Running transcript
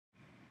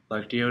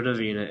Lectio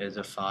Divina is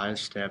a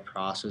 5-step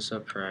process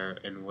of prayer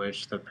in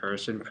which the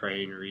person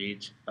praying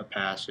reads a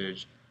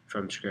passage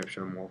from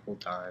Scripture multiple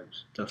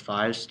times. The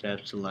 5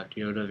 steps to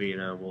Lectio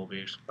Divina will be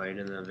explained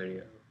in the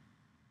video.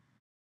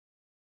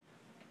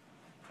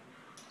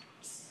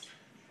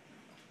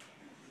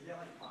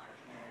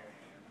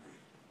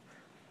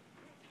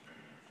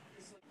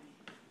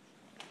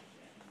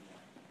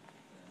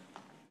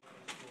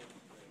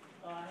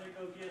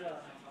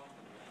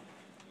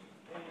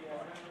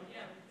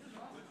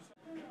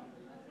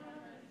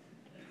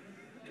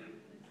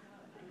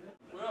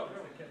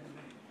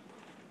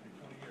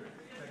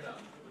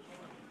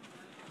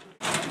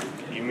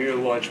 Give me your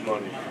lunch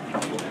money.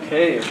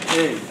 Okay.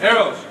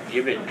 Arrows!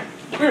 Give it.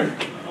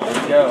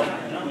 Let's go.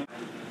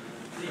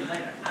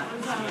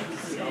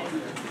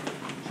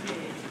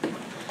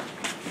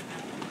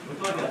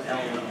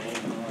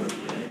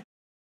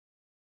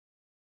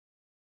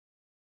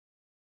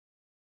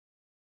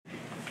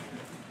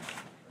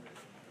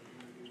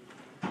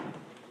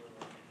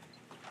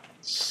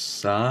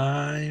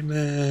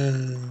 Simon.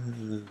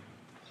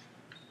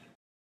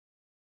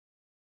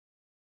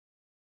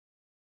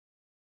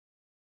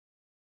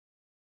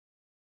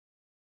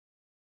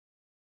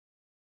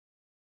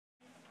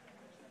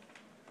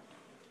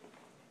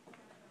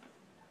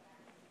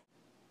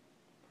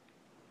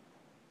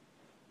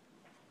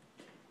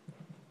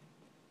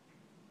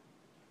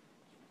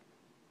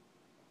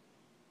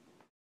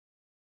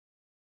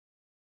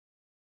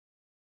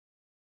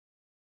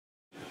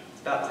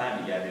 It's about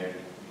time you got here.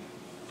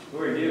 Who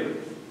are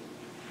you?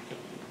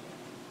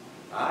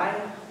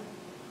 I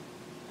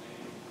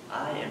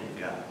am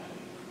God.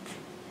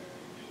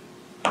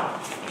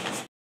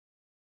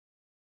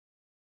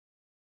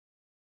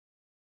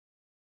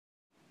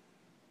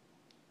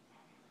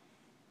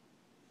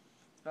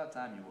 It's about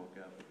time you woke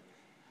up.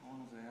 How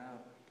long was I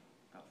out?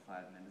 About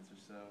 5 minutes or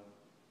so.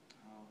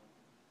 Oh.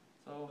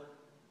 So,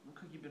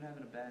 look like you've been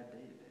having a bad day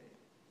today.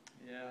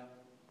 Yeah.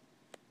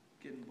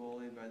 Getting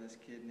bullied by this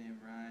kid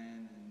named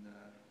Ryan, and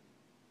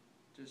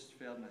just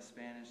failed my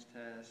Spanish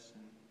test,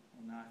 and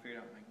well, now I figured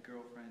out my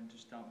girlfriend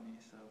just dumped me,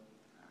 so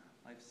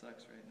life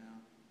sucks right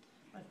now.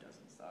 Life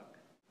doesn't suck.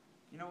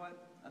 You know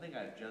what? I think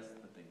I have just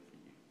the thing for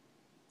you.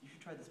 You should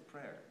try this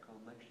prayer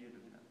called Lectio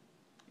Divina.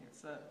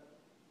 What's that?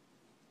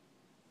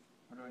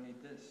 Why do I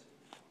need this?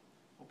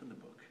 Open the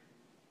book.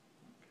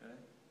 Okay.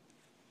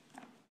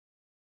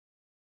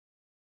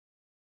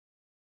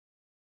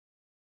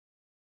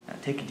 Now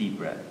take a deep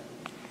breath.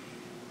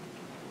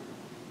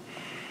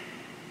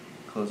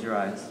 Close your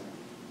eyes.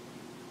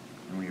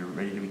 And when you're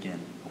ready to begin,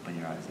 open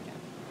your eyes again.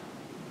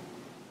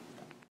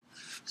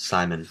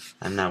 Simon,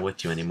 I'm not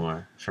with you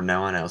anymore. From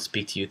now on, I will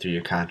speak to you through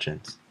your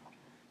conscience.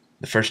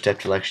 The first step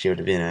to Lectio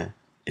Divina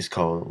is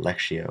called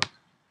Lectio.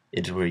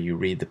 It is where you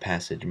read the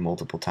passage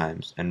multiple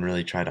times and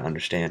really try to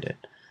understand it.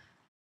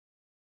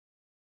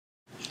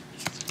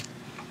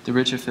 The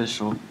rich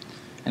official.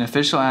 An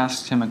official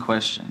asked him a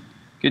question.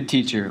 Good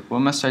teacher,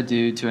 what must I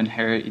do to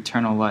inherit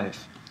eternal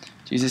life?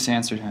 Jesus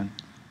answered him,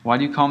 Why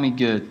do you call me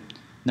good?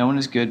 No one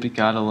is good but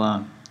God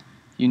alone.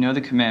 You know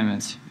the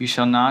commandments. You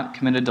shall not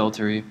commit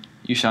adultery.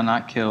 You shall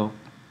not kill.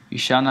 You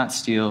shall not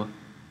steal.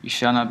 You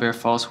shall not bear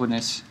false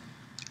witness.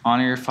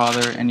 Honor your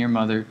father and your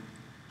mother.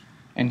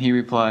 And he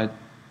replied,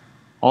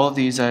 All of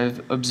these I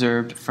have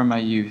observed from my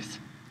youth.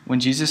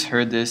 When Jesus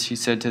heard this, he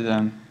said to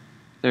them,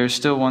 There is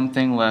still one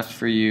thing left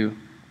for you.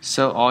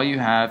 Sell all you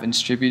have and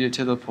distribute it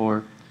to the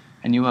poor,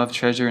 and you will have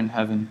treasure in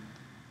heaven.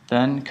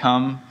 Then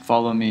come,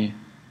 follow me.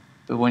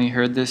 But when he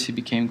heard this, he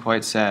became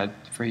quite sad,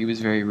 for he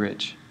was very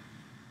rich.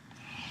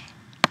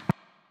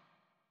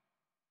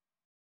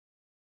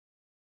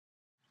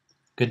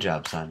 Good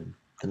job, Simon.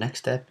 The next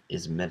step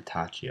is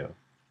meditatio,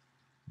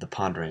 the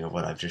pondering of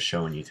what I've just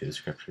shown you through the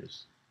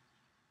scriptures.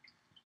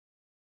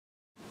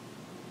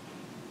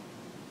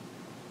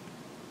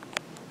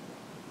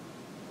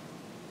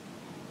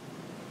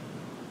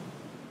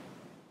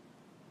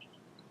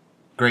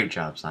 Great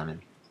job,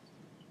 Simon.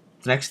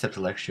 The next step to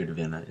Lectio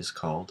Divina is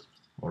called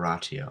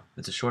oratio.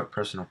 It's a short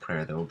personal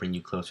prayer that will bring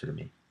you closer to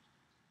me.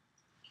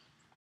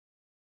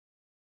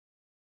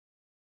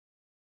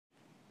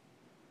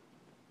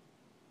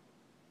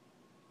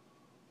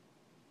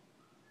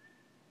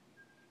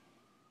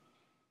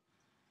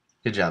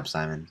 Good job,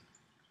 Simon.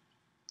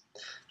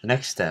 The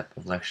next step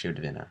of Lectio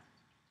Divina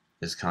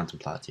is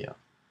contemplatio.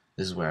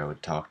 This is where I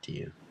would talk to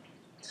you.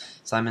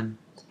 Simon,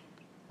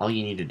 all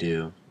you need to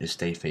do is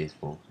stay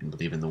faithful and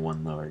believe in the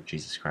one Lord,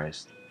 Jesus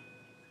Christ.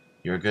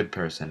 You're a good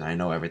person. I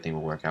know everything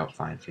will work out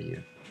fine for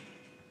you.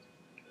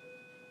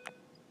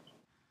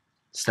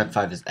 Step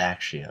 5 is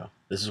actio.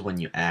 This is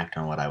when you act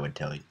on what I would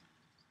tell you.